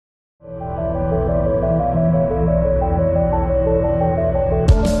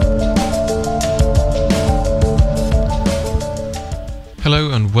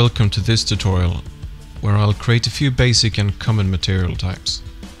Hello and welcome to this tutorial where I'll create a few basic and common material types.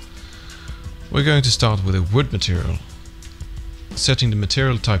 We're going to start with a wood material, setting the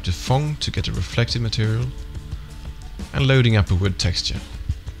material type to Phong to get a reflective material and loading up a wood texture.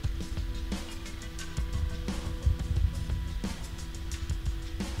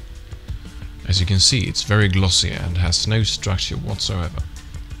 As you can see, it's very glossy and has no structure whatsoever.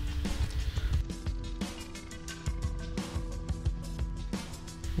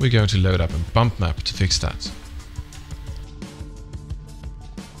 We're going to load up a bump map to fix that.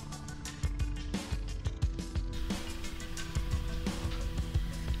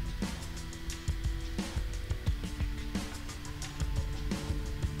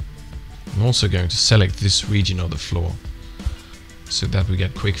 I'm also going to select this region of the floor so that we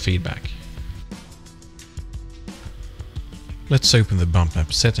get quick feedback. Let's open the bump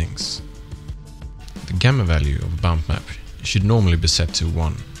map settings. The gamma value of a bump map should normally be set to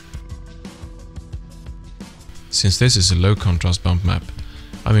 1. Since this is a low contrast bump map,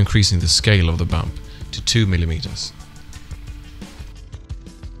 I'm increasing the scale of the bump to 2 mm.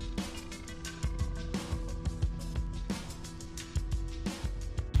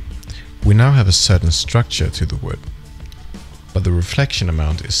 We now have a certain structure to the wood, but the reflection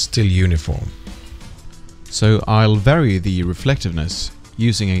amount is still uniform. So I'll vary the reflectiveness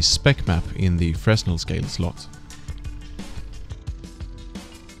using a spec map in the Fresnel scale slot.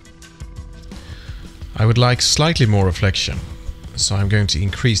 I would like slightly more reflection, so I'm going to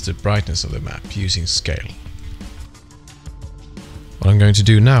increase the brightness of the map using scale. What I'm going to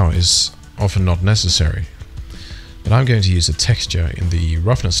do now is often not necessary, but I'm going to use a texture in the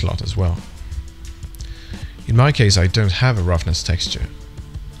roughness slot as well. In my case, I don't have a roughness texture.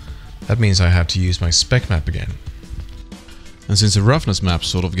 That means I have to use my spec map again. And since a roughness map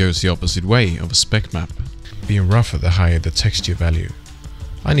sort of goes the opposite way of a spec map, being rougher the higher the texture value,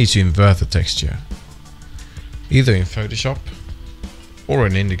 I need to invert the texture, either in Photoshop or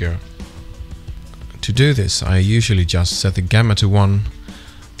in Indigo. To do this, I usually just set the gamma to 1,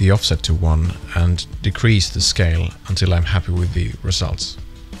 the offset to 1, and decrease the scale until I'm happy with the results.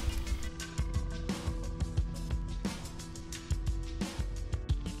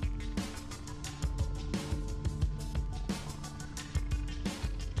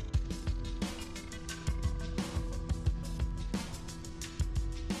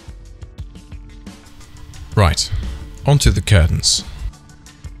 Right, onto the curtains.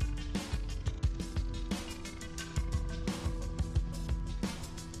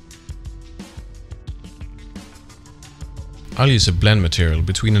 I'll use a blend material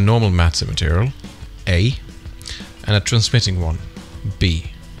between a normal matte material, A, and a transmitting one,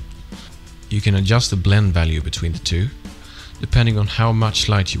 B. You can adjust the blend value between the two, depending on how much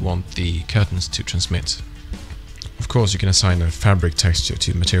light you want the curtains to transmit. Of course, you can assign a fabric texture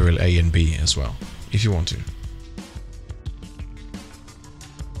to material A and B as well, if you want to.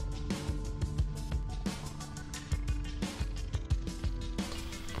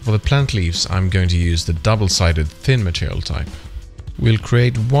 For the plant leaves, I'm going to use the double-sided thin material type. We'll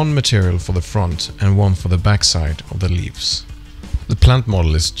create one material for the front and one for the back side of the leaves. The plant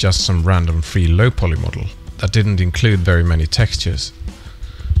model is just some random free low poly model that didn't include very many textures.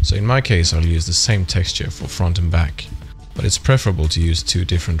 So in my case, I'll use the same texture for front and back, but it's preferable to use two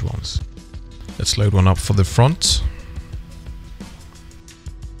different ones. Let's load one up for the front.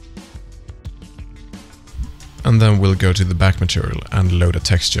 And then we'll go to the back material and load a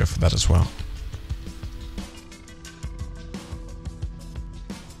texture for that as well.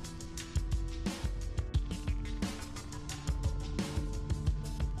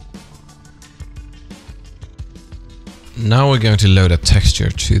 Now we're going to load a texture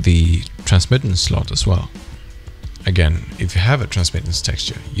to the transmittance slot as well. Again, if you have a transmittance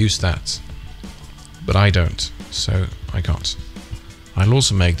texture, use that. But I don't, so I can't. I'll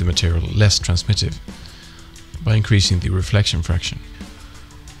also make the material less transmittive by increasing the reflection fraction,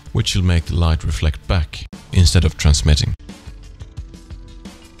 which will make the light reflect back instead of transmitting.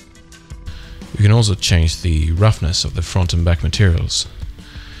 You can also change the roughness of the front and back materials.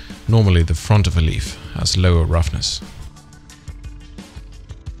 Normally the front of a leaf has lower roughness.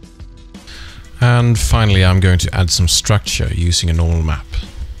 And finally, I'm going to add some structure using a normal map.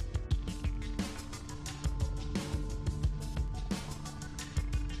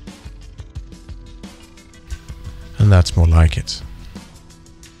 And that's more like it.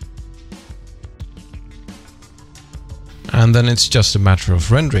 And then it's just a matter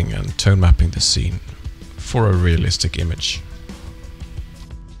of rendering and tone mapping the scene for a realistic image.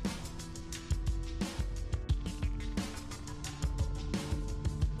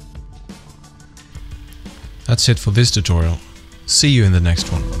 That's it for this tutorial. See you in the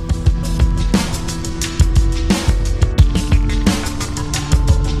next one.